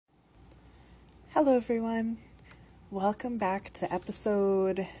Hello, everyone. Welcome back to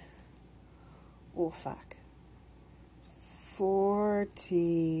episode.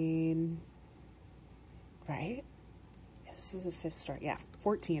 14. Right? This is the fifth story. Yeah,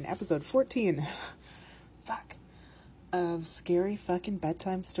 14. Episode 14. Fuck. Of Scary Fucking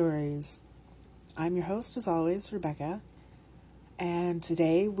Bedtime Stories. I'm your host, as always, Rebecca. And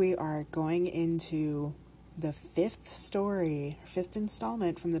today we are going into the fifth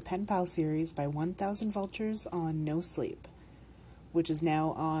installment from the Penpal series by 1000Vultures on nosleep, which is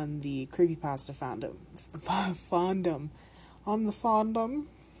now on the creepypasta fandom.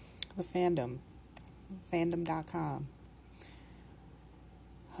 Fandom.com.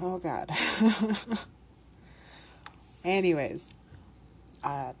 Oh god. Anyways,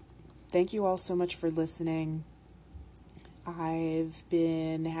 thank you all so much for listening. I've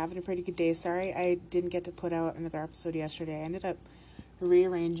been having a pretty good day. Sorry I didn't get to put out another episode yesterday. I ended up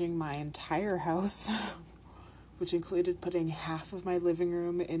rearranging my entire house, which included putting half of my living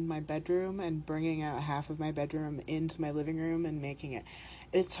room in my bedroom and bringing out half of my bedroom into my living room and making it.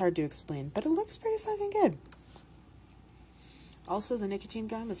 It's hard to explain, but it looks pretty fucking good. Also, the nicotine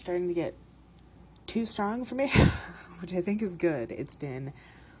gum is starting to get too strong for me, which I think is good. It's been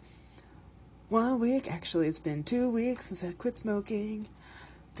 1 week, actually it's been 2 weeks since I quit smoking.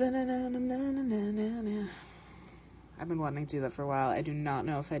 I've been wanting to do that for a while. I do not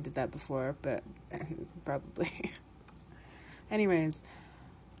know if I did that before, but probably. Anyways,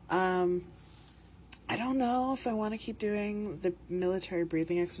 I don't know if I want to keep doing the military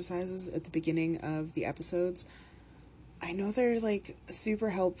breathing exercises at the beginning of the episodes. I know they're like super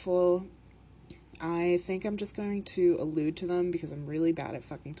helpful. I think I'm just going to allude to them because I'm really bad at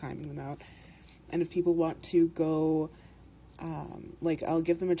fucking timing them out. And if people want to go, I'll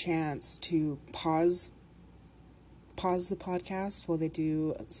give them a chance to pause the podcast while they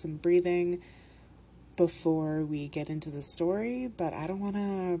do some breathing before we get into the story. But I don't want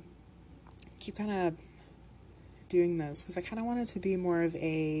to keep kind of doing this because I kind of want it to be more of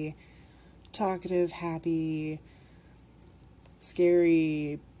a talkative, happy,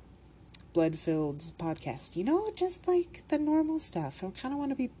 scary, blood-filled podcast. You know, just like the normal stuff. I kind of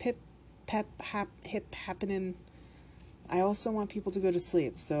want to be hip happening. I also want people to go to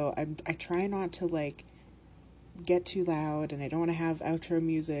sleep, so I try not to like get too loud, and I don't want to have outro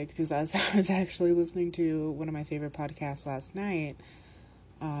music because as I was actually listening to one of my favorite podcasts last night,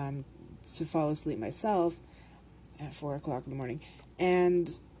 to fall asleep myself at 4:00 in the morning,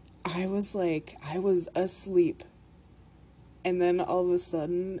 and I was asleep, and then all of a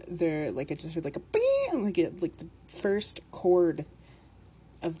sudden I just heard like a bing, like the first chord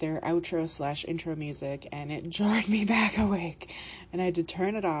of their outro/intro music, and it jarred me back awake, and I had to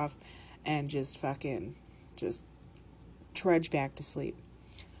turn it off and just trudge back to sleep.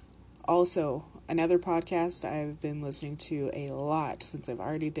 Also, another podcast I've been listening to a lot since I've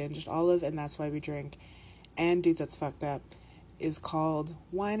already binged all of And That's Why We Drink and Dude That's Fucked Up is called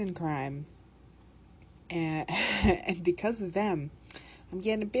Wine and Crime, and and because of them I'm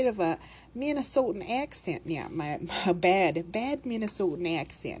getting a bit of a Minnesotan accent now. My bad Minnesotan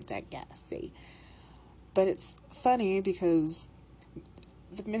accent, I gotta say. But it's funny because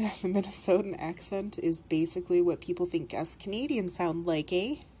the Minnesotan accent is basically what people think us Canadians sound like,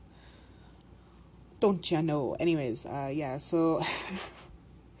 eh? Don't ya know? Anyways, yeah, so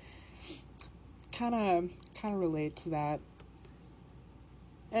kind of relate to that.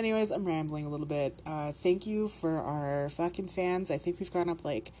 Anyways, I'm rambling a little bit. Thank you for our fucking fans. I think we've gone up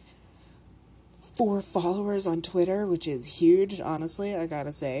like 4 followers on Twitter, which is huge, honestly, I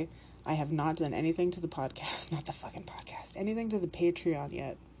gotta say. I have not done anything to the podcast, not the fucking podcast, anything to the Patreon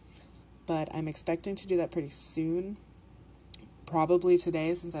yet. But I'm expecting to do that pretty soon. Probably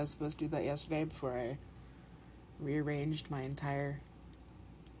today, since I was supposed to do that yesterday before I rearranged my entire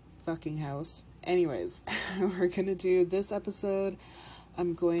fucking house. Anyways, we're gonna do this episode.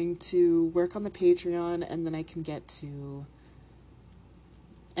 I'm going to work on the Patreon, and then I can get to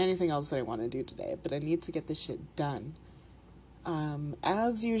anything else that I want to do today, but I need to get this shit done.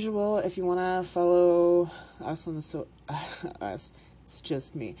 As usual, if you want to follow us on it's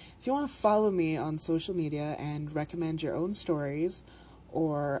just me. If you want to follow me on social media and recommend your own stories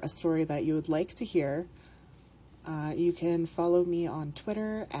or a story that you would like to hear, you can follow me on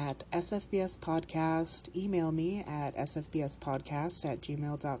Twitter at SFBS Podcast, email me at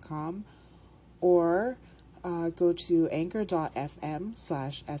sfbspodcast@gmail.com, or go to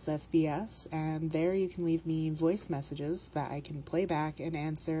anchor.fm/SFBS, and there you can leave me voice messages that I can play back and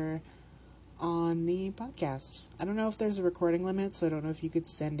answer on the podcast. I don't know if there's a recording limit, so I don't know if you could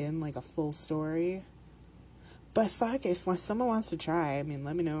send in like a full story. But fuck, if someone wants to try, I mean,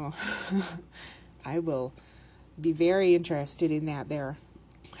 let me know. I will be very interested in that there.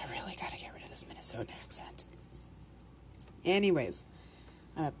 I really gotta get rid of this Minnesotan accent. Anyways,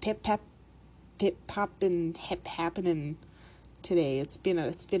 pip poppin' hip happening today. It's been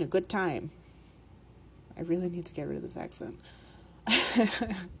a good time. I really need to get rid of this accent.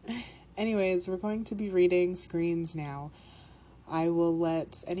 Anyways, we're going to be reading screens now. I will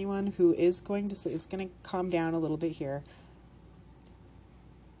let anyone who is going to say, it's going to calm down a little bit here.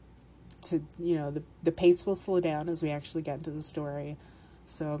 To, the pace will slow down as we actually get into the story.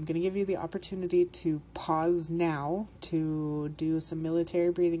 So I'm going to give you the opportunity to pause now to do some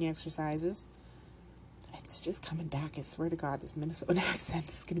military breathing exercises. It's just coming back. I swear to God, this Minnesota accent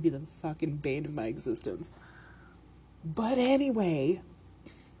is going to be the fucking bane of my existence. But anyway,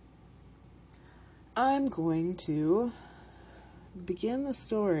 I'm going to begin the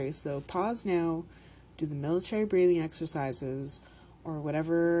story. So pause now, do the military breathing exercises, or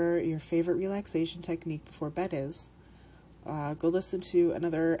whatever your favorite relaxation technique before bed is. Go listen to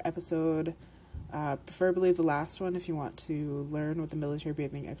another episode, preferably the last one if you want to learn what the military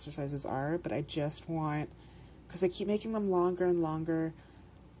breathing exercises are. But I just want, because I keep making them longer and longer,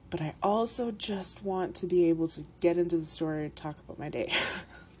 but I also just want to be able to get into the story and talk about my day.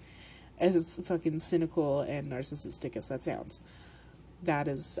 As fucking cynical and narcissistic as that sounds. That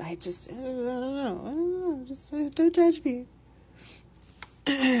is, I don't know, just don't judge me.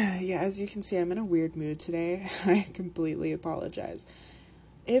 Yeah, as you can see, I'm in a weird mood today. I completely apologize.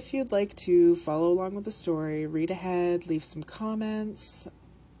 If you'd like to follow along with the story, read ahead, leave some comments,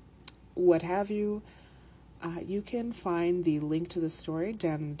 what have you, you can find the link to the story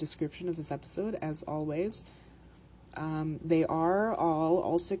down in the description of this episode, as always. They are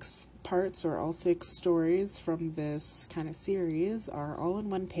all 6 parts or all 6 stories from this kind of series are all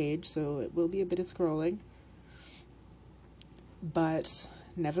on one page, so it will be a bit of scrolling. But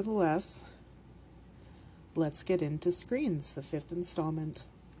nevertheless, let's get into Screens, the 5th installment.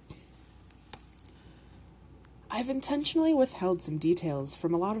 I've intentionally withheld some details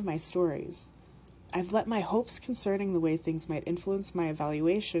from a lot of my stories. I've let my hopes concerning the way things might influence my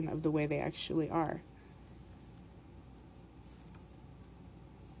evaluation of the way they actually are.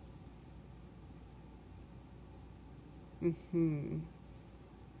 I'm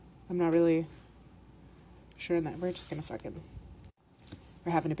not really sure on that. We're just gonna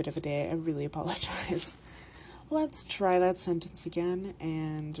we're having a bit of a day. I really apologize. Let's try that sentence again,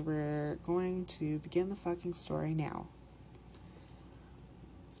 and we're going to begin the fucking story now.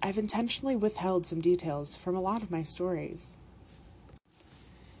 I've intentionally withheld some details from a lot of my stories.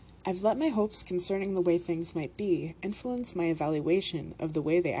 I've let my hopes concerning the way things might be influence my evaluation of the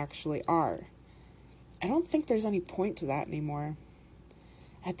way they actually are. I don't think there's any point to that anymore.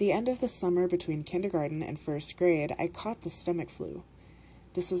 At the end of the summer between kindergarten and 1st grade, I caught the stomach flu.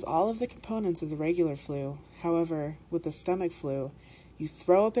 This is all of the components of the regular flu. However, with the stomach flu, you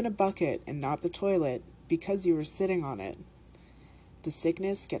throw up in a bucket and not the toilet because you were sitting on it. The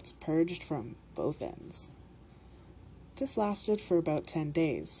sickness gets purged from both ends. This lasted for about 10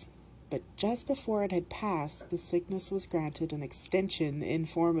 days, but just before it had passed, the sickness was granted an extension in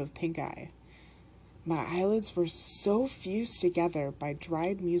form of pink eye. My eyelids were so fused together by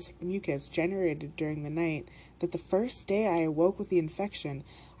dried mucus generated during the night that the first day I awoke with the infection,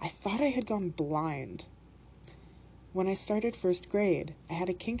 I thought I had gone blind. When I started 1st grade, I had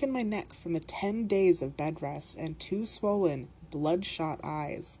a kink in my neck from the 10 days of bed rest and 2 swollen, bloodshot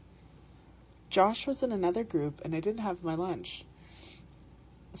eyes. Josh was in another group and I didn't have my lunch.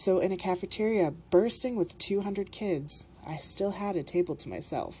 So in a cafeteria bursting with 200 kids, I still had a table to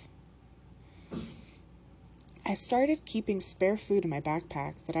myself. I started keeping spare food in my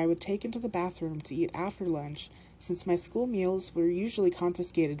backpack that I would take into the bathroom to eat after lunch, since my school meals were usually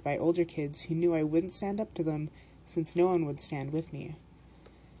confiscated by older kids who knew I wouldn't stand up to them, since no one would stand with me.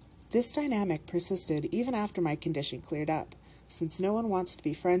 This dynamic persisted even after my condition cleared up, since no one wants to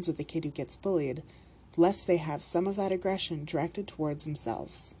be friends with a kid who gets bullied, lest they have some of that aggression directed towards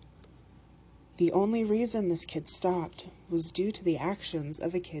themselves. The only reason this kid stopped was due to the actions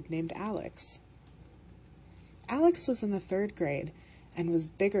of a kid named Alex. Alex was in the 3rd grade and was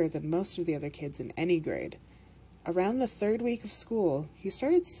bigger than most of the other kids in any grade. Around the 3rd week of school, he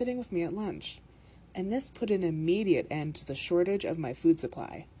started sitting with me at lunch, and this put an immediate end to the shortage of my food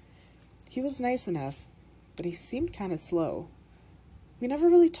supply. He was nice enough, but he seemed kind of slow. We never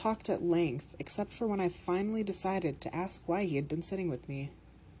really talked at length, except for when I finally decided to ask why he had been sitting with me.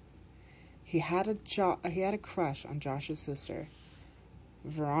 He had a crush on Josh's sister,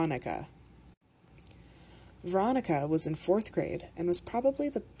 Veronica. Veronica was in 4th grade and was probably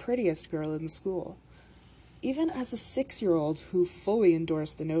the prettiest girl in the school. Even as a 6-year-old who fully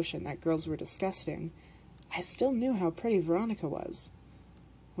endorsed the notion that girls were disgusting, I still knew how pretty Veronica was.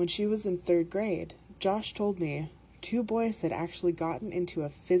 When she was in 3rd grade, Josh told me 2 boys had actually gotten into a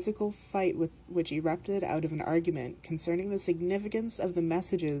physical fight which erupted out of an argument concerning the significance of the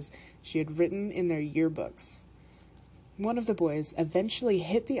messages she had written in their yearbooks. One of the boys eventually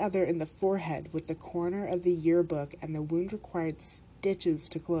hit the other in the forehead with the corner of the yearbook, and the wound required stitches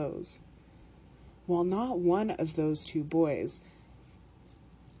to close. While not one of those 2 boys,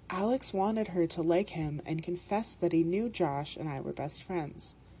 Alex wanted her to like him and confessed that he knew Josh and I were best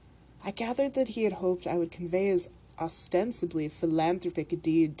friends. I gathered that he had hoped I would convey his ostensibly philanthropic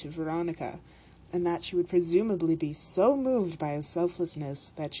deed to Veronica, and that she would presumably be so moved by his selflessness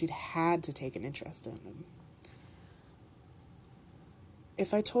that she'd had to take an interest in him.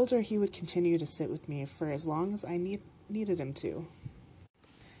 If I told her he would continue to sit with me for as long as I needed him to.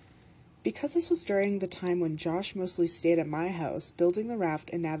 Because this was during the time when Josh mostly stayed at my house, building the raft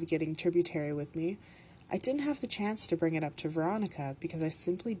and navigating tributary with me, I didn't have the chance to bring it up to Veronica because I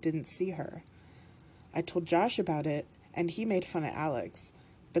simply didn't see her. I told Josh about it, and he made fun of Alex,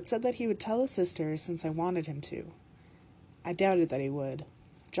 but said that he would tell his sister since I wanted him to. I doubted that he would.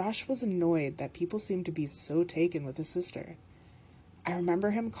 Josh was annoyed that people seemed to be so taken with his sister. I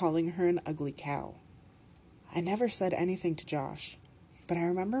remember him calling her an ugly cow. I never said anything to Josh, but I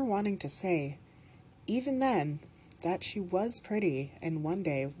remember wanting to say, even then, that she was pretty and one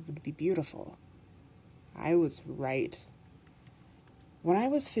day would be beautiful. I was right. When I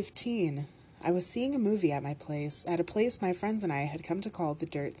was 15, I was seeing a movie at a place my friends and I had come to call the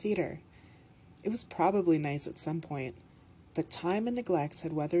Dirt Theater. It was probably nice at some point, but time and neglect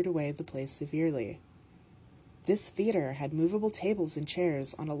had weathered away the place severely. This theater had movable tables and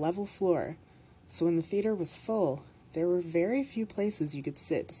chairs on a level floor, so when the theater was full, there were very few places you could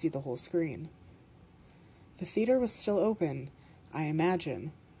sit to see the whole screen. The theater was still open, I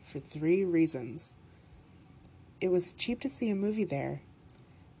imagine, for 3 reasons. It was cheap to see a movie there.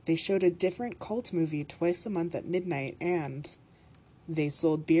 They showed a different cult movie twice a month at midnight, and they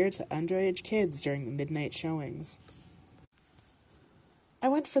sold beer to underage kids during the midnight showings. I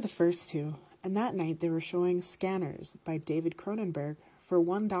went for the first 2, and that night they were showing Scanners by David Cronenberg for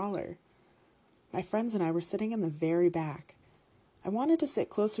 $1. My friends and I were sitting in the very back. I wanted to sit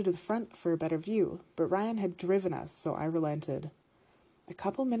closer to the front for a better view, but Ryan had driven us, so I relented. A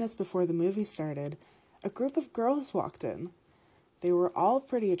couple minutes before the movie started, a group of girls walked in. They were all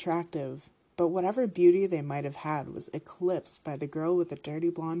pretty attractive, but whatever beauty they might have had was eclipsed by the girl with the dirty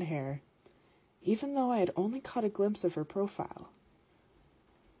blonde hair, even though I had only caught a glimpse of her profile.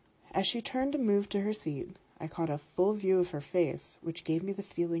 As she turned to move to her seat, I caught a full view of her face, which gave me the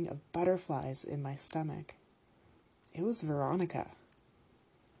feeling of butterflies in my stomach. It was Veronica.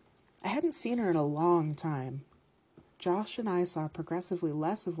 I hadn't seen her in a long time. Josh and I saw progressively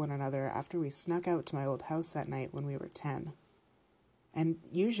less of one another after we snuck out to my old house that night when we were 10. And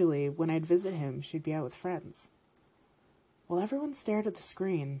usually, when I'd visit him, she'd be out with friends. While everyone stared at the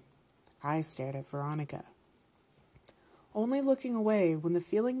screen, I stared at Veronica, only looking away when the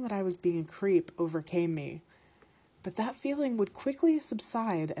feeling that I was being a creep overcame me. But that feeling would quickly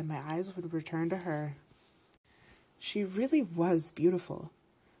subside and my eyes would return to her. She really was beautiful,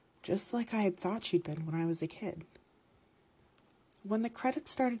 just like I had thought she'd been when I was a kid. When the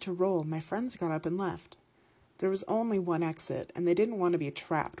credits started to roll, my friends got up and left. There was only one exit, and they didn't want to be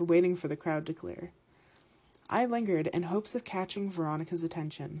trapped waiting for the crowd to clear. I lingered in hopes of catching Veronica's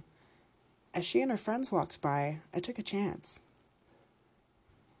attention. As she and her friends walked by, I took a chance.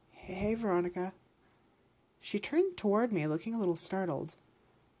 Hey, Veronica. She turned toward me, looking a little startled.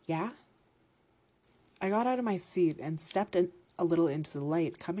 Yeah? I got out of my seat and stepped a little into the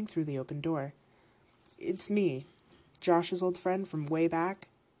light coming through the open door. It's me, Josh's old friend from way back.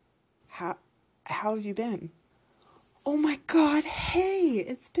 How have you been? Oh my God, hey,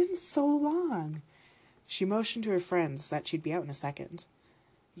 it's been so long. She motioned to her friends that she'd be out in a second.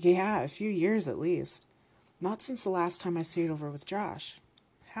 Yeah, a few years at least. Not since the last time I stayed over with Josh.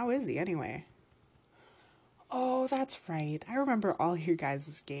 How is he, anyway? Oh, that's right. I remember all your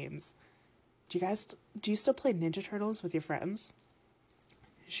guys' games. Do you still play Ninja Turtles with your friends?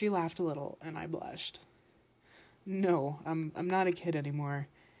 She laughed a little, and I blushed. No, I'm not a kid anymore.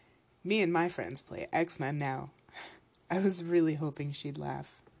 Me and my friends play X-Men now. I was really hoping she'd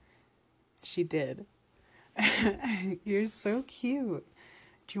laugh. She did. You're so cute.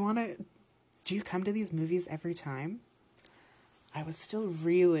 Do you come to these movies every time? I was still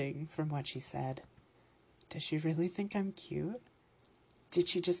reeling from what she said. Does she really think I'm cute? Did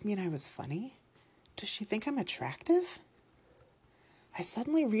she just mean I was funny? Does she think I'm attractive? I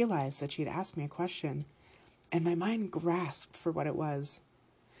suddenly realized that she'd asked me a question, and my mind grasped for what it was.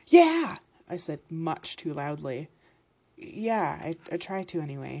 Yeah, I said much too loudly. Yeah, I try to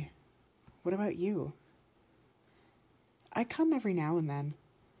anyway. What about you? I come every now and then.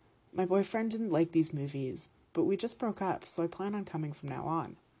 My boyfriend didn't like these movies, but we just broke up, so I plan on coming from now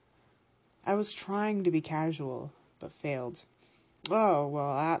on. I was trying to be casual, but failed. Oh,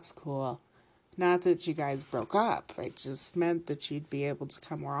 well, that's cool. Not that you guys broke up, it just meant that you'd be able to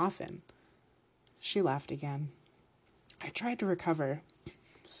come more often. She laughed again. I tried to recover.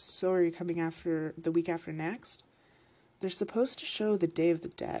 So are you coming after the week after next? They're supposed to show the Day of the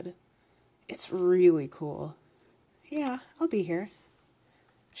Dead. It's really cool. Yeah, I'll be here.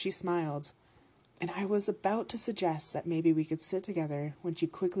 She smiled, and I was about to suggest that maybe we could sit together when she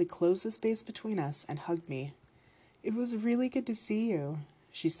quickly closed the space between us and hugged me. It was really good to see you,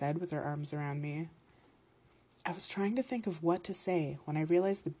 she said with her arms around me. I was trying to think of what to say when I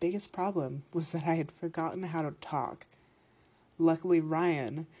realized the biggest problem was that I had forgotten how to talk. Luckily,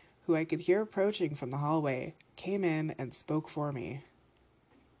 Ryan, who I could hear approaching from the hallway, came in and spoke for me.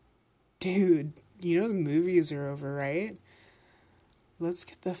 Dude, you know the movies are over, right? Let's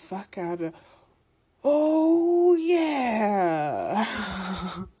get the fuck out of... Oh, yeah!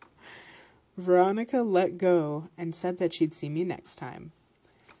 Veronica let go and said that she'd see me next time.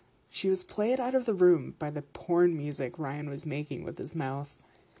 She was played out of the room by the porn music Ryan was making with his mouth.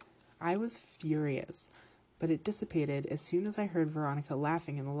 I was furious, but it dissipated as soon as I heard Veronica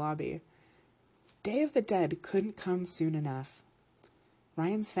laughing in the lobby. Day of the Dead couldn't come soon enough.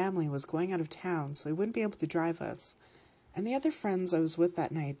 Ryan's family was going out of town, so he wouldn't be able to drive us, and the other friends I was with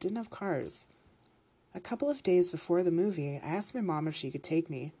that night didn't have cars. A couple of days before the movie, I asked my mom if she could take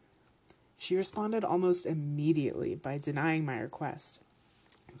me. She responded almost immediately by denying my request.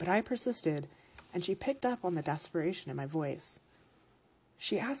 But I persisted, and she picked up on the desperation in my voice.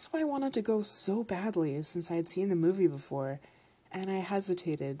 She asked why I wanted to go so badly since I had seen the movie before, and I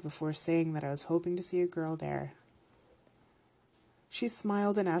hesitated before saying that I was hoping to see a girl there. She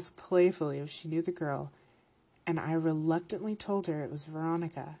smiled and asked playfully if she knew the girl, and I reluctantly told her it was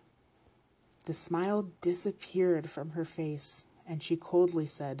Veronica. The smile disappeared from her face, and she coldly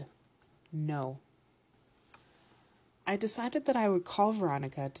said, "No." I decided that I would call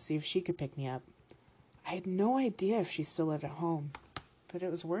Veronica to see if she could pick me up. I had no idea if she still lived at home, but it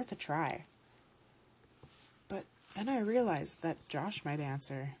was worth a try. But then I realized that Josh might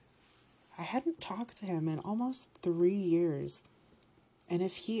answer. I hadn't talked to him in almost 3 years, and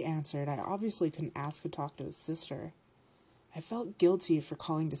if he answered, I obviously couldn't ask to talk to his sister. I felt guilty for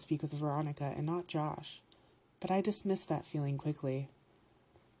calling to speak with Veronica and not Josh, but I dismissed that feeling quickly.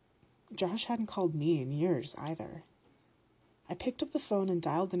 Josh hadn't called me in years either. I picked up the phone and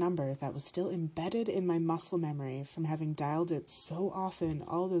dialed the number that was still embedded in my muscle memory from having dialed it so often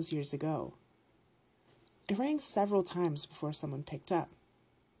all those years ago. It rang several times before someone picked up.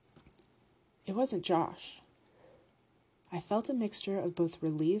 It wasn't Josh. I felt a mixture of both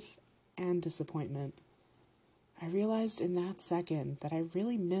relief and disappointment. I realized in that second that I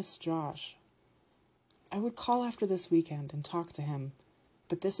really missed Josh. I would call after this weekend and talk to him,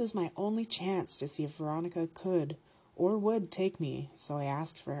 but this was my only chance to see if Veronica could or would take me, so I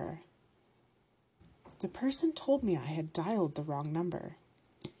asked for her. The person told me I had dialed the wrong number.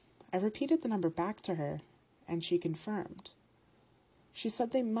 I repeated the number back to her, and she confirmed. She said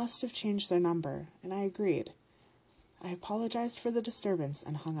they must have changed their number, and I agreed. I apologized for the disturbance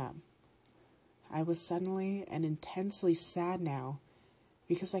and hung up. I was suddenly and intensely sad now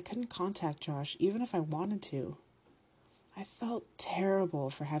because I couldn't contact Josh even if I wanted to. I felt terrible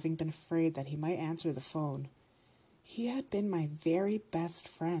for having been afraid that he might answer the phone. He had been my very best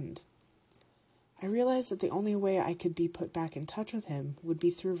friend. I realized that the only way I could be put back in touch with him would be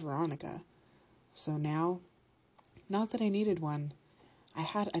through Veronica. So now, not that I needed one, I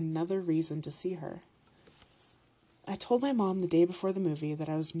had another reason to see her. I told my mom the day before the movie that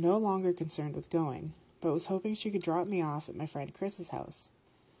I was no longer concerned with going, but was hoping she could drop me off at my friend Chris's house.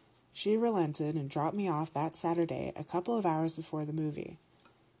 She relented and dropped me off that Saturday a couple of hours before the movie.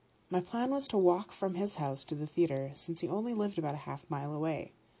 My plan was to walk from his house to the theater since he only lived about a half-mile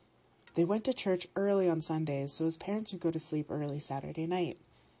away. They went to church early on Sundays so his parents would go to sleep early Saturday night,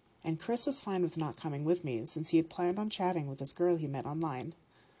 and Chris was fine with not coming with me since he had planned on chatting with this girl he met online.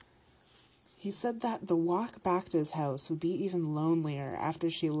 He said that the walk back to his house would be even lonelier after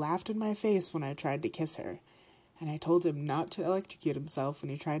she laughed in my face when I tried to kiss her, and I told him not to electrocute himself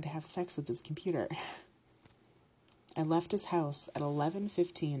when he tried to have sex with his computer. I left his house at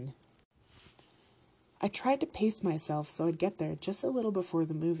 11:15. I tried to pace myself so I'd get there just a little before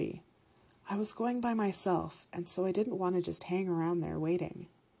the movie. I was going by myself, and so I didn't want to just hang around there waiting.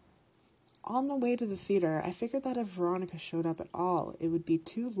 On the way to the theater, I figured that if Veronica showed up at all, it would be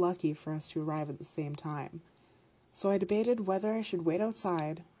too lucky for us to arrive at the same time. So I debated whether I should wait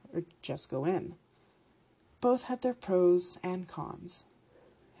outside or just go in. Both had their pros and cons.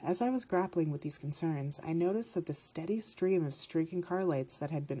 As I was grappling with these concerns, I noticed that the steady stream of streaking car lights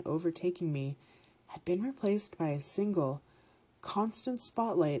that had been overtaking me had been replaced by a single, constant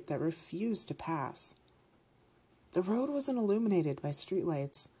spotlight that refused to pass. The road wasn't illuminated by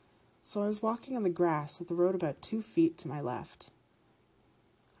streetlights, so I was walking on the grass with the road about 2 feet to my left.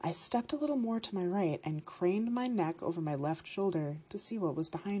 I stepped a little more to my right and craned my neck over my left shoulder to see what was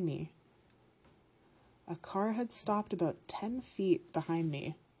behind me. A car had stopped about 10 feet behind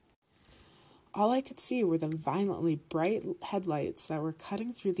me. All I could see were the violently bright headlights that were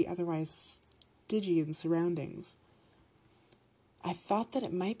cutting through the otherwise Stygian surroundings. I thought that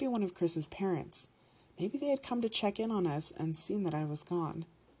it might be one of Chris's parents. Maybe they had come to check in on us and seen that I was gone.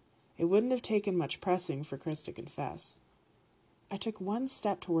 It wouldn't have taken much pressing for Chris to confess. I took one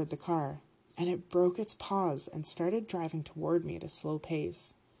step toward the car, and it broke its pause and started driving toward me at a slow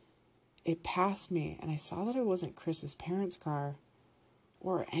pace. It passed me, and I saw that it wasn't Chris's parents' car,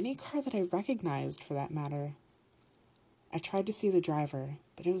 or any car that I recognized for that matter. I tried to see the driver,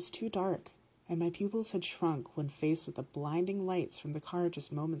 but it was too dark, and my pupils had shrunk when faced with the blinding lights from the car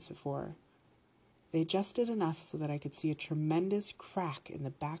just moments before. They adjusted enough so that I could see a tremendous crack in the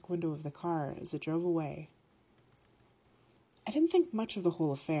back window of the car as it drove away. I didn't think much of the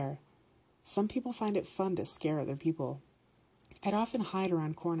whole affair. Some people find it fun to scare other people. I'd often hide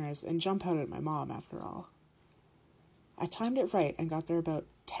around corners and jump out at my mom, after all. I timed it right and got there about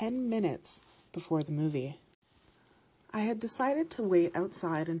 10 minutes before the movie. I had decided to wait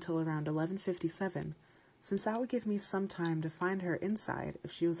outside until around 11:57, since that would give me some time to find her inside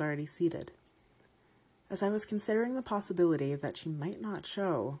if she was already seated. As I was considering the possibility that she might not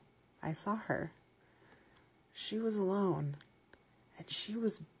show, I saw her. She was alone, and she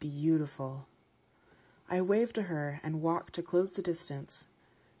was beautiful. I waved to her and walked to close the distance.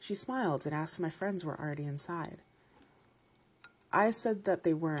 She smiled and asked if my friends were already inside. I said that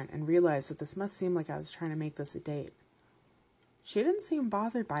they weren't and realized that this must seem like I was trying to make this a date. She didn't seem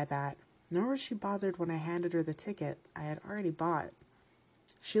bothered by that, nor was she bothered when I handed her the ticket I had already bought.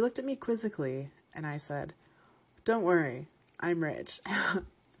 She looked at me quizzically, and I said, "Don't worry, I'm rich."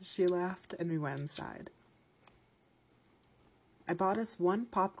 She laughed, and we went inside. I bought us 1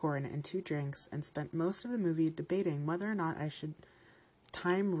 popcorn and 2 drinks and spent most of the movie debating whether or not I should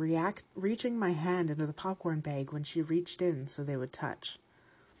time reaching my hand into the popcorn bag when she reached in so they would touch.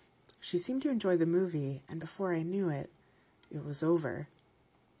 She seemed to enjoy the movie, and before I knew it, it was over.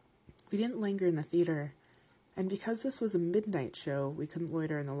 We didn't linger in the theater, and because this was a midnight show, we couldn't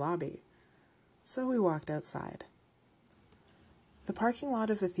loiter in the lobby, so we walked outside. The parking lot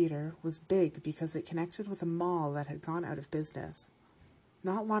of the theater was big because it connected with a mall that had gone out of business.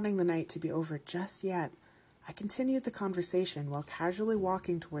 Not wanting the night to be over just yet, I continued the conversation while casually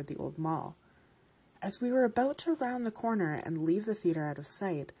walking toward the old mall. As we were about to round the corner and leave the theater out of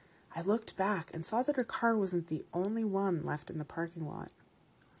sight, I looked back and saw that her car wasn't the only one left in the parking lot.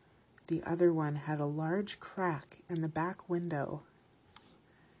 The other one had a large crack in the back window.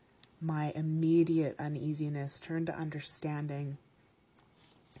 My immediate uneasiness turned to understanding.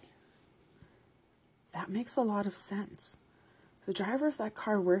 That makes a lot of sense. The driver of that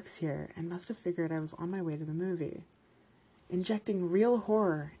car works here and must have figured I was on my way to the movie. Injecting real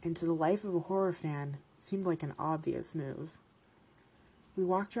horror into the life of a horror fan seemed like an obvious move. We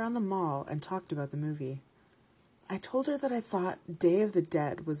walked around the mall and talked about the movie. I told her that I thought Day of the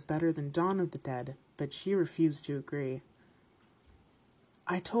Dead was better than Dawn of the Dead, but she refused to agree.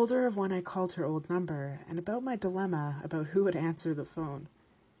 I told her of when I called her old number and about my dilemma about who would answer the phone.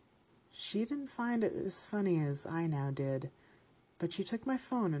 She didn't find it as funny as I now did, but she took my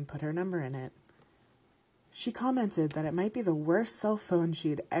phone and put her number in it. She commented that it might be the worst cell phone she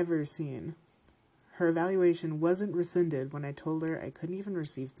had ever seen. Her evaluation wasn't rescinded when I told her I couldn't even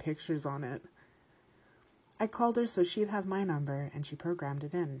receive pictures on it. I called her so she'd have my number, and she programmed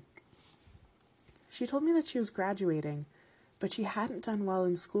it in. She told me that she was graduating, but she hadn't done well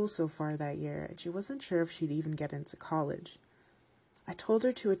in school so far that year, and she wasn't sure if she'd even get into college. I told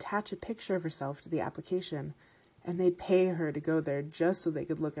her to attach a picture of herself to the application, and they'd pay her to go there just so they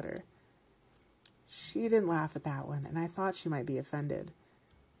could look at her. She didn't laugh at that one, and I thought she might be offended.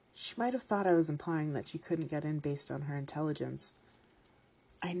 She might have thought I was implying that she couldn't get in based on her intelligence.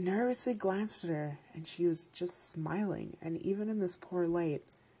 I nervously glanced at her, and she was just smiling, and even in this poor light,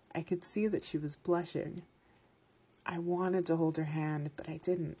 I could see that she was blushing. I wanted to hold her hand, but I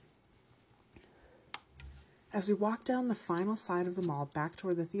didn't. As we walked down the final side of the mall back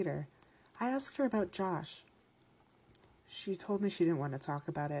toward the theater, I asked her about Josh. She told me she didn't want to talk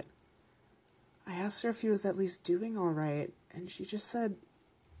about it. I asked her if he was at least doing all right, and she just said,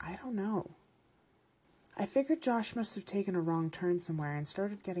 I don't know. I figured Josh must have taken a wrong turn somewhere and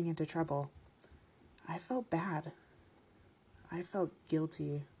started getting into trouble. I felt bad. I felt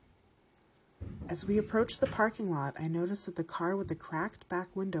guilty. As we approached the parking lot, I noticed that the car with the cracked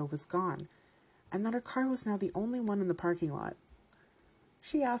back window was gone, and that her car was now the only one in the parking lot.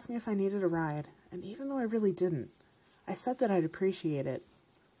 She asked me if I needed a ride, and even though I really didn't, I said that I'd appreciate it.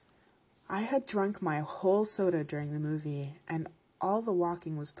 I had drunk my whole soda during the movie, and all the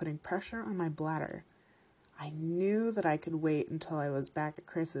walking was putting pressure on my bladder. I knew that I could wait until I was back at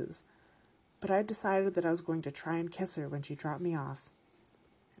Chris's, but I decided that I was going to try and kiss her when she dropped me off.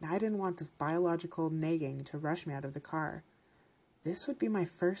 And I didn't want this biological nagging to rush me out of the car. This would be my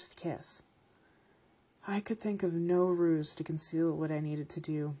first kiss. I could think of no ruse to conceal what I needed to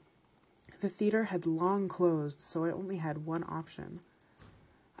do. The theater had long closed, so I only had one option.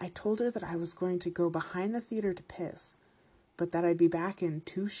 I told her that I was going to go behind the theater to piss, but that I'd be back in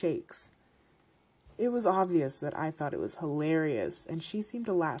 2 shakes. It was obvious that I thought it was hilarious, and she seemed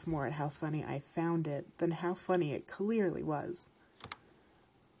to laugh more at how funny I found it than how funny it clearly was.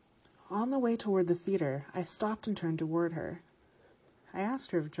 On the way toward the theater, I stopped and turned toward her. I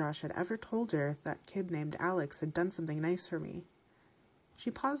asked her if Josh had ever told her that kid named Alex had done something nice for me. She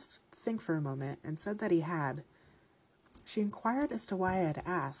paused to think for a moment and said that he had. She inquired as to why I had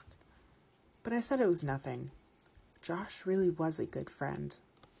asked, but I said it was nothing. Josh really was a good friend.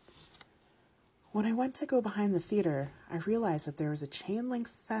 When I went to go behind the theater, I realized that there was a chain-link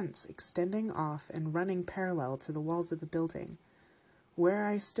fence extending off and running parallel to the walls of the building. Where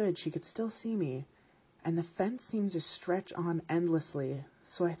I stood, she could still see me, and the fence seemed to stretch on endlessly,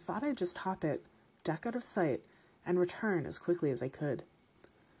 so I thought I'd just hop it, duck out of sight, and return as quickly as I could.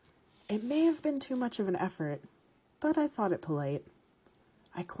 It may have been too much of an effort, but I thought it polite.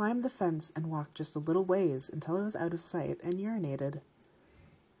 I climbed the fence and walked just a little ways until I was out of sight and urinated.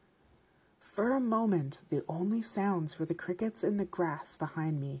 For a moment, the only sounds were the crickets in the grass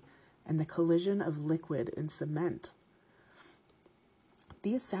behind me and the collision of liquid in cement.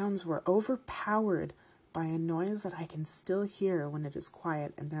 These sounds were overpowered by a noise that I can still hear when it is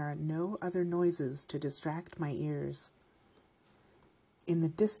quiet and there are no other noises to distract my ears. In the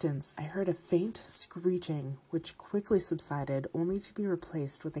distance, I heard a faint screeching, which quickly subsided, only to be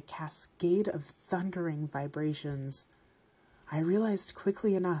replaced with a cascade of thundering vibrations. I realized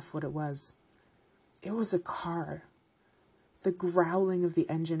quickly enough what it was. It was a car. The growling of the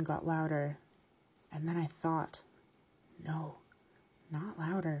engine got louder, and then I thought, no, not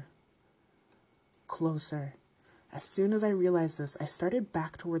louder. Closer. As soon as I realized this, I started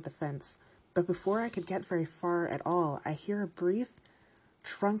back toward the fence, but before I could get very far at all, I hear a brief,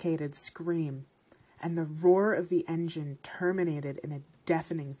 truncated scream, and the roar of the engine terminated in a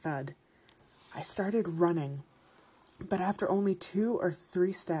deafening thud. I started running, but after only 2 or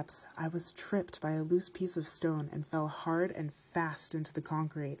 3 steps, I was tripped by a loose piece of stone and fell hard and fast into the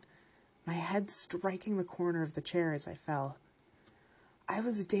concrete, my head striking the corner of the chair as I fell. I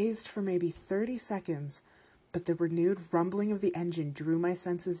was dazed for maybe 30 seconds, but the renewed rumbling of the engine drew my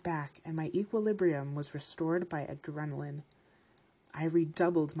senses back, and my equilibrium was restored by adrenaline. I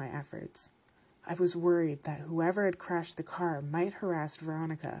redoubled my efforts. I was worried that whoever had crashed the car might harass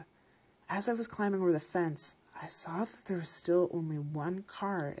Veronica. As I was climbing over the fence, I saw that there was still only one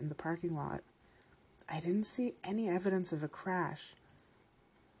car in the parking lot. I didn't see any evidence of a crash.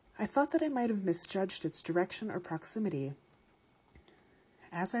 I thought that I might have misjudged its direction or proximity.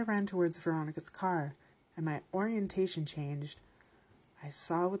 As I ran towards Veronica's car and my orientation changed, I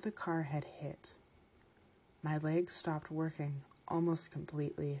saw what the car had hit. My legs stopped working almost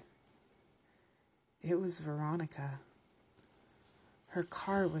completely. It was Veronica. Her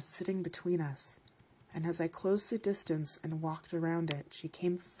car was sitting between us, and as I closed the distance and walked around it, she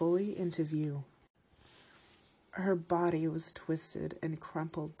came fully into view. Her body was twisted and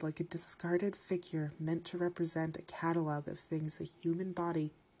crumpled like a discarded figure meant to represent a catalog of things a human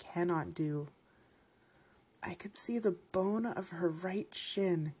body cannot do. I could see the bone of her right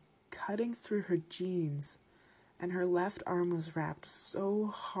shin cutting through her jeans, and her left arm was wrapped so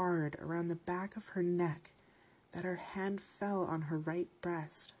hard around the back of her neck that her hand fell on her right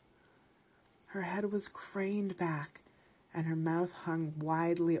breast. Her head was craned back, and her mouth hung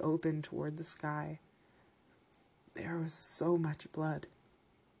widely open toward the sky. There was so much blood.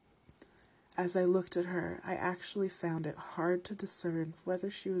 As I looked at her, I actually found it hard to discern whether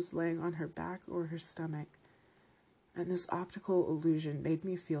she was laying on her back or her stomach, and this optical illusion made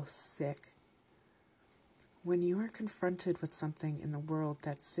me feel sick. When you are confronted with something in the world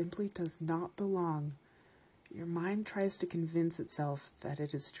that simply does not belong, your mind tries to convince itself that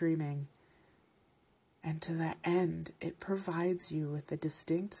it is dreaming. And to that end, it provides you with a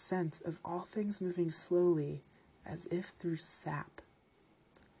distinct sense of all things moving slowly, as if through sap.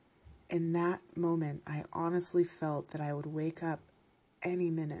 In that moment, I honestly felt that I would wake up any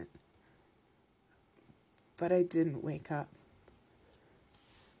minute. But I didn't wake up.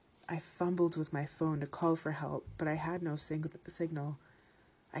 I fumbled with my phone to call for help, but I had no signal.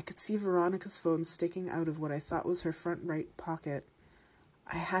 I could see Veronica's phone sticking out of what I thought was her front right pocket.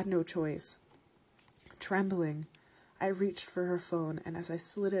 I had no choice. Trembling, I reached for her phone, and as I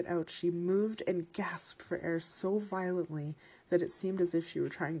slid it out, she moved and gasped for air so violently that it seemed as if she were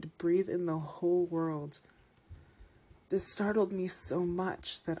trying to breathe in the whole world. This startled me so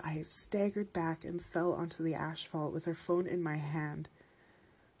much that I staggered back and fell onto the asphalt with her phone in my hand.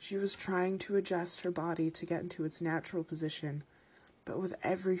 She was trying to adjust her body to get into its natural position, but with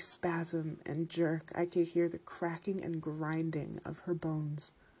every spasm and jerk, I could hear the cracking and grinding of her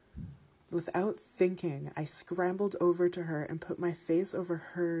bones. Without thinking, I scrambled over to her and put my face over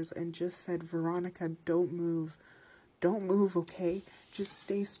hers and just said, "Veronica, don't move. Don't move, okay? Just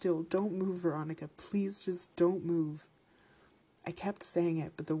stay still. Don't move, Veronica. Please just don't move." I kept saying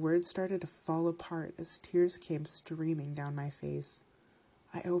it, but the words started to fall apart as tears came streaming down my face.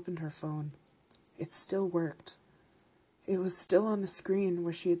 I opened her phone. It still worked. It was still on the screen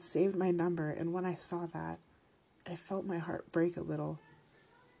where she had saved my number, and when I saw that, I felt my heart break a little.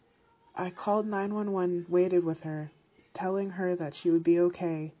 I called 911, waited with her, telling her that she would be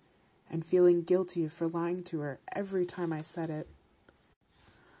okay, and feeling guilty for lying to her every time I said it.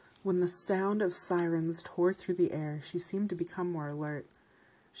 When the sound of sirens tore through the air, she seemed to become more alert.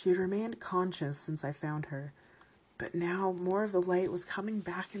 She had remained conscious since I found her, but now more of the light was coming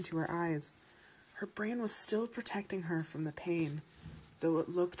back into her eyes. Her brain was still protecting her from the pain, though it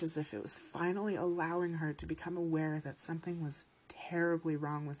looked as if it was finally allowing her to become aware that something was terribly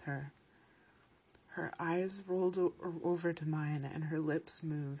wrong with her. Her eyes rolled over to mine and her lips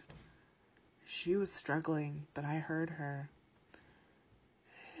moved. She was struggling, but I heard her.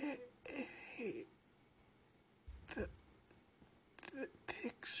 "Hey,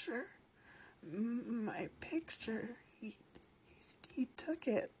 picture? My picture. He took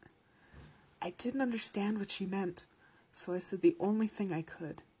it." I didn't understand what she meant, so I said the only thing I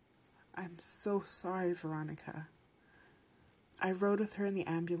could. "I'm so sorry, Veronica." I rode with her in the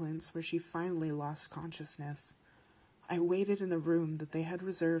ambulance where she finally lost consciousness. I waited in the room that they had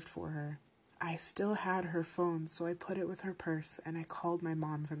reserved for her. I still had her phone, so I put it with her purse and I called my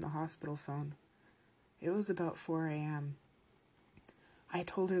mom from the hospital phone. It was about 4 a.m. I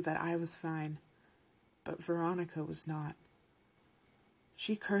told her that I was fine, but Veronica was not.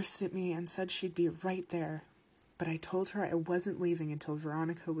 She cursed at me and said she'd be right there, but I told her I wasn't leaving until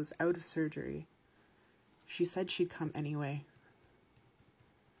Veronica was out of surgery. She said she'd come anyway.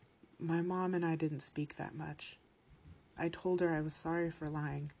 My mom and I didn't speak that much. I told her I was sorry for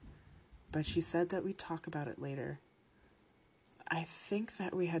lying, but she said that we'd talk about it later. I think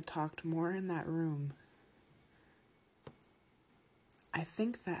that we had talked more in that room. I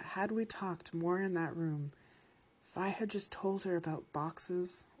think that had we talked more in that room, if I had just told her about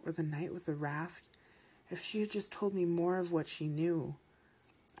boxes or the night with the raft, if she had just told me more of what she knew,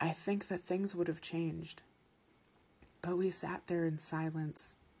 I think that things would have changed. But we sat there in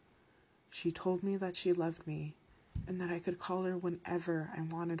silence. She told me that she loved me and that I could call her whenever I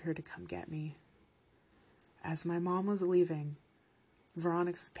wanted her to come get me. As my mom was leaving,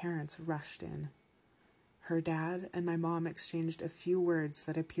 Veronica's parents rushed in. Her dad and my mom exchanged a few words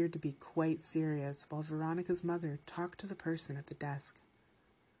that appeared to be quite serious while Veronica's mother talked to the person at the desk.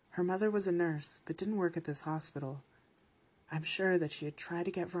 Her mother was a nurse, but didn't work at this hospital. I'm sure that she had tried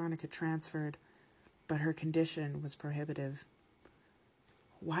to get Veronica transferred, but her condition was prohibitive.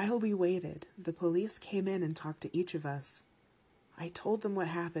 While we waited, the police came in and talked to each of us. I told them what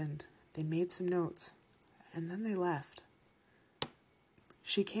happened. They made some notes, and then they left.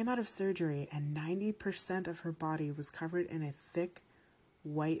 She came out of surgery, and 90% of her body was covered in a thick,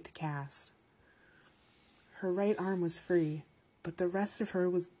 white cast. Her right arm was free, but the rest of her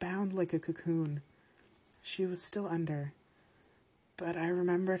was bound like a cocoon. She was still under. But I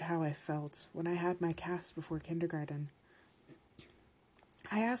remembered how I felt when I had my cast before kindergarten.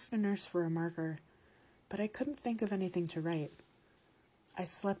 I asked a nurse for a marker, but I couldn't think of anything to write. I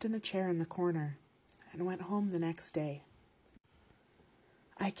slept in a chair in the corner and went home the next day.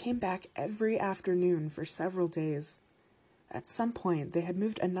 I came back every afternoon for several days. At some point, they had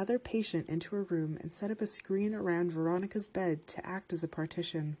moved another patient into a room and set up a screen around Veronica's bed to act as a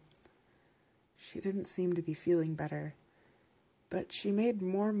partition. She didn't seem to be feeling better, but she made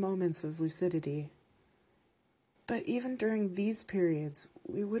more moments of lucidity. But even during these periods,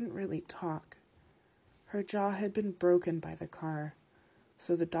 we wouldn't really talk. Her jaw had been broken by the car,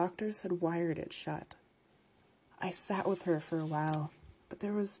 so the doctors had wired it shut. I sat with her for a while, but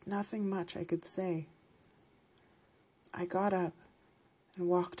there was nothing much I could say. I got up and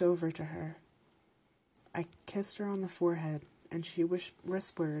walked over to her. I kissed her on the forehead, and she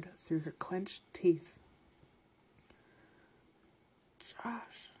whispered through her clenched teeth,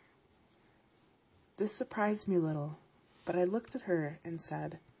 "Josh." This surprised me a little, but I looked at her and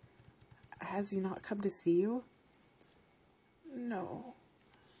said, "Has he not come to see you?" "No."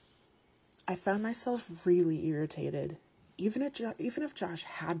 I found myself really irritated. Even if Josh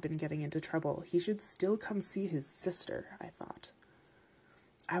had been getting into trouble, he should still come see his sister, I thought.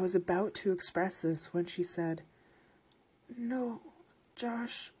 I was about to express this when she said, "No,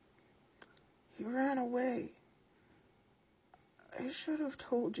 Josh, he ran away. I should have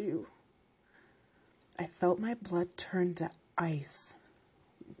told you." I felt my blood turn to ice.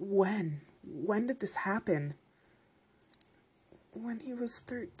 When? When did this happen? "When he was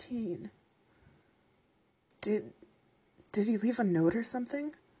 13. Did he leave a note or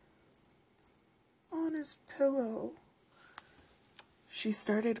something?" "On his pillow." She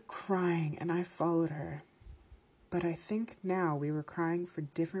started crying and I followed her. But I think now we were crying for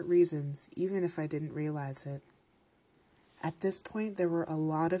different reasons, even if I didn't realize it. At this point, there were a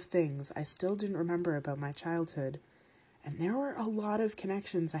lot of things I still didn't remember about my childhood, and there were a lot of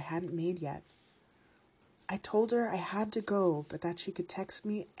connections I hadn't made yet. I told her I had to go, but that she could text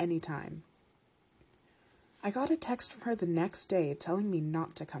me anytime. I got a text from her the next day telling me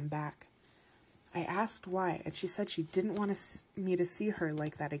not to come back. I asked why, and she said she didn't want me to see her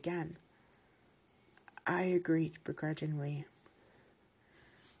like that again. I agreed begrudgingly.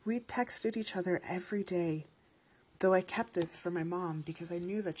 We texted each other every day, though I kept this from my mom because I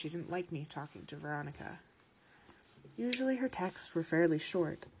knew that she didn't like me talking to Veronica. Usually her texts were fairly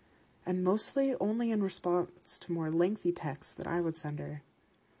short, and mostly only in response to more lengthy texts that I would send her.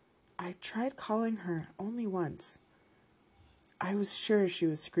 I tried calling her only once. I was sure she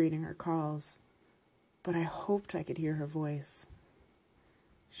was screening her calls, but I hoped I could hear her voice.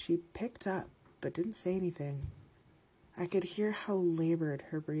 She picked up, but didn't say anything. I could hear how labored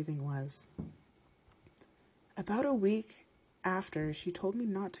her breathing was. About a week after, she told me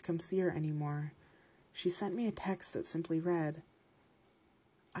not to come see her anymore. She sent me a text that simply read,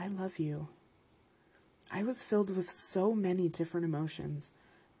 "I love you." I was filled with so many different emotions,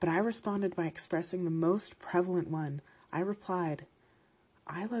 but I responded by expressing the most prevalent one. I replied,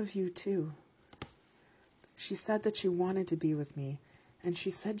 "I love you too." She said that she wanted to be with me, and she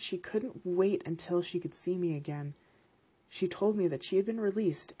said she couldn't wait until she could see me again. She told me that she had been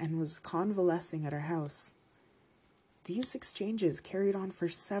released and was convalescing at her house. These exchanges carried on for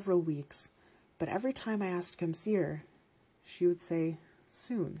several weeks, but every time I asked to come see her, she would say,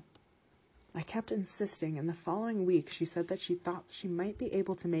 "Soon." I kept insisting, and the following week she said that she thought she might be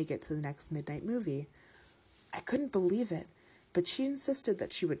able to make it to the next midnight movie. I couldn't believe it, but she insisted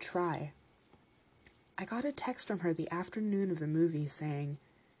that she would try. I got a text from her the afternoon of the movie saying,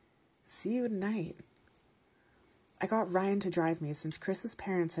 "See you at night." I got Ryan to drive me since Chris's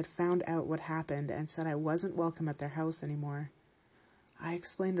parents had found out what happened and said I wasn't welcome at their house anymore. I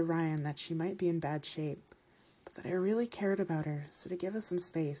explained to Ryan that she might be in bad shape, but that I really cared about her, so to give us some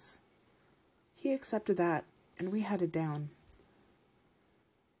space. He accepted that, and we headed down.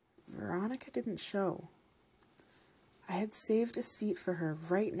 Veronica didn't show. I had saved a seat for her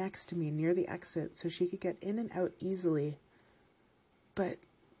right next to me near the exit so she could get in and out easily. But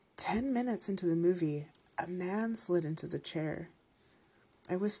 10 minutes into the movie, a man slid into the chair.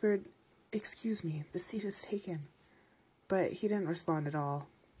 I whispered, "Excuse me, the seat is taken." But he didn't respond at all.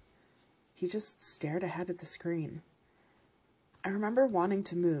 He just stared ahead at the screen. I remember wanting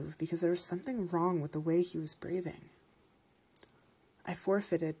to move because there was something wrong with the way he was breathing. I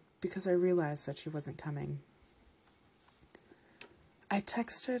forfeited because I realized that she wasn't coming. I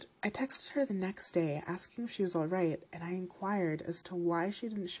texted her the next day asking if she was all right, and I inquired as to why she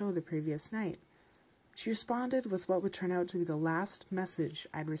didn't show the previous night. She responded with what would turn out to be the last message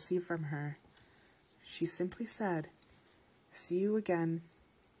I'd received from her. She simply said, "See you again,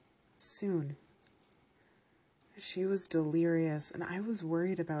 soon." She was delirious, and I was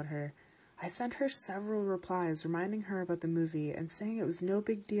worried about her. I sent her several replies reminding her about the movie and saying it was no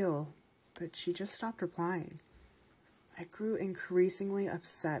big deal, but she just stopped replying. I grew increasingly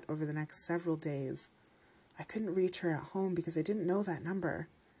upset over the next several days. I couldn't reach her at home because I didn't know that number,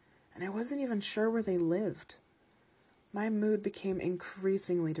 and I wasn't even sure where they lived. My mood became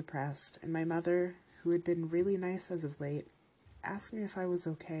increasingly depressed, and my mother, who had been really nice as of late, asked me if I was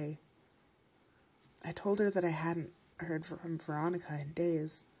okay. I told her that I hadn't heard from Veronica in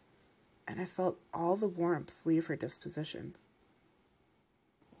days, and I felt all the warmth leave her disposition.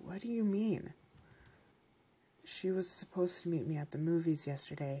 What do you mean? She was supposed to meet me at the movies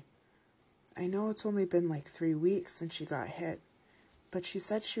yesterday. I know it's only been like 3 weeks since she got hit, but she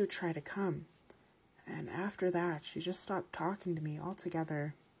said she would try to come. And after that, she just stopped talking to me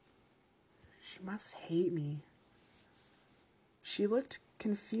altogether. She must hate me. She looked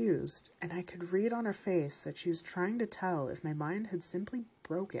confused, and I could read on her face that she was trying to tell if my mind had simply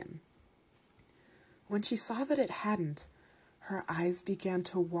broken. When she saw that it hadn't, her eyes began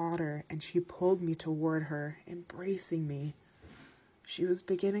to water, and she pulled me toward her, embracing me. She was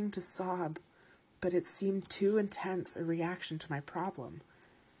beginning to sob, but it seemed too intense a reaction to my problem,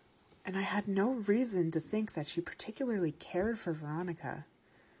 and I had no reason to think that she particularly cared for Veronica.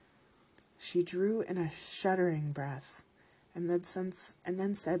 She drew in a shuddering breath, and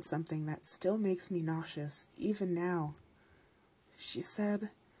then said something that still makes me nauseous, even now. She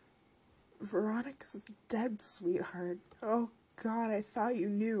said, "Veronica's dead, sweetheart. Oh, God, I thought you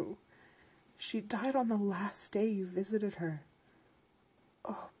knew. She died on the last day you visited her.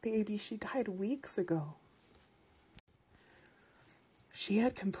 Oh, baby, she died weeks ago." She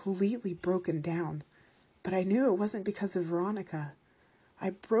had completely broken down, but I knew it wasn't because of Veronica.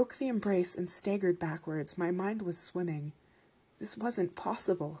 I broke the embrace and staggered backwards. My mind was swimming. This wasn't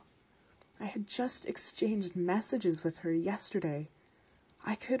possible. I had just exchanged messages with her yesterday.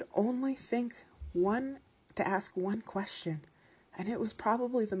 I could only to ask one question, and it was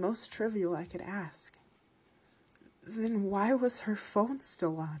probably the most trivial I could ask. Then why was her phone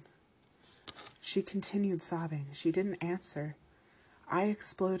still on? She continued sobbing. She didn't answer. I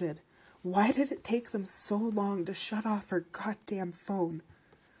exploded. Why did it take them so long to shut off her goddamn phone?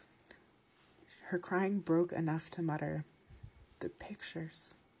 Her crying broke enough to mutter, "The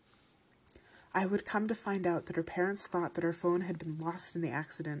pictures." I would come to find out that her parents thought that her phone had been lost in the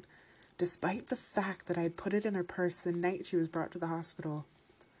accident, despite the fact that I had put it in her purse the night she was brought to the hospital.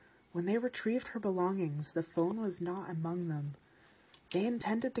 When they retrieved her belongings, the phone was not among them. They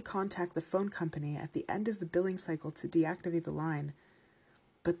intended to contact the phone company at the end of the billing cycle to deactivate the line,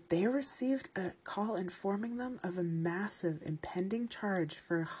 but they received a call informing them of a massive impending charge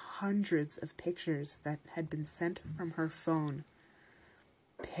for hundreds of pictures that had been sent from her phone.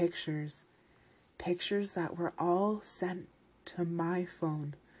 Pictures that were all sent to my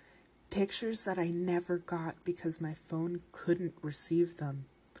phone. Pictures that I never got because my phone couldn't receive them.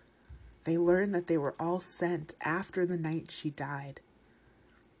 They learned that they were all sent after the night she died.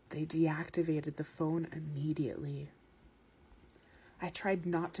 They deactivated the phone immediately. I tried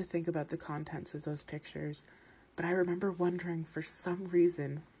not to think about the contents of those pictures, but I remember wondering for some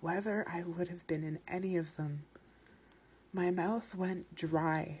reason whether I would have been in any of them. My mouth went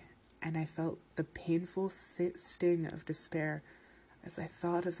dry, and I felt the painful sting of despair as I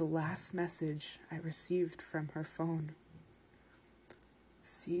thought of the last message I received from her phone.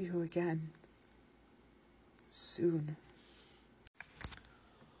 See you again. Soon.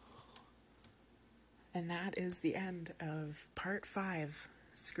 And that is the end of Part 5,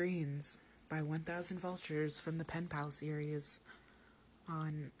 Screens, by 1000Vultures from the Penpal series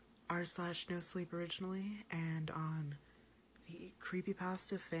on r/nosleep originally and on the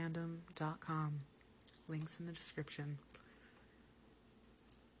creepypastafandom.com. Links in the description.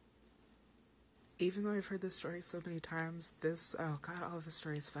 Even though I've heard this story so many times, all of the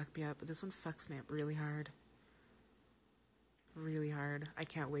stories fuck me up, but this one fucks me up really hard. Really hard. I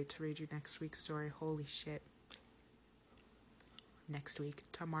can't wait to read your next week's story. Holy shit. Next week.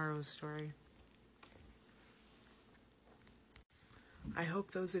 Tomorrow's story. I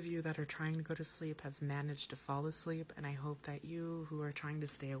hope those of you that are trying to go to sleep have managed to fall asleep, and I hope that you who are trying to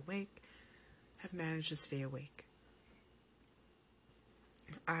stay awake have managed to stay awake.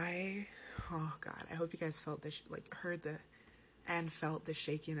 I hope you guys felt heard the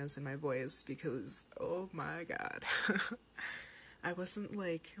shakiness in my voice, because, oh my god. I wasn't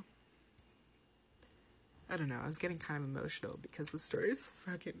I don't know, I was getting kind of emotional because the story's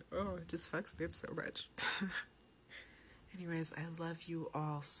it just fucks me up so much. Anyways, I love you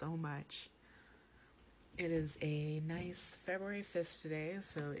all so much. It is a nice February 5th today,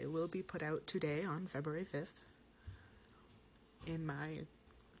 so it will be put out today on February 5th. In my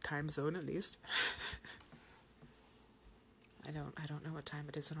time zone, at least. I don't know what time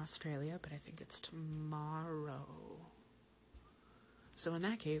it is in Australia, but I think it's tomorrow. So in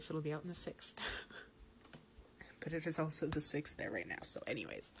that case, it'll be out on the 6th. But it is also the 6th there right now, so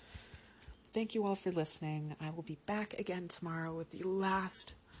anyways. thank you all for listening. I will be back again tomorrow with the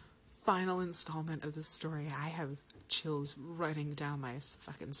last, final installment of this story. I have chills running down my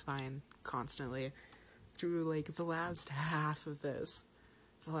fucking spine constantly through, like, the last half of this.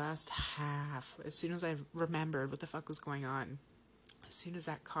 The last half. As soon as I remembered what the fuck was going on. As soon as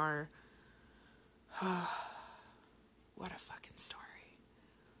that car... What a fucking story.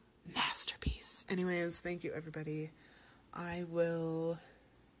 Masterpiece. Anyways, thank you, everybody. I will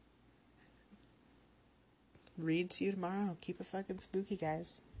read to you tomorrow. Keep it fucking spooky,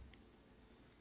 guys.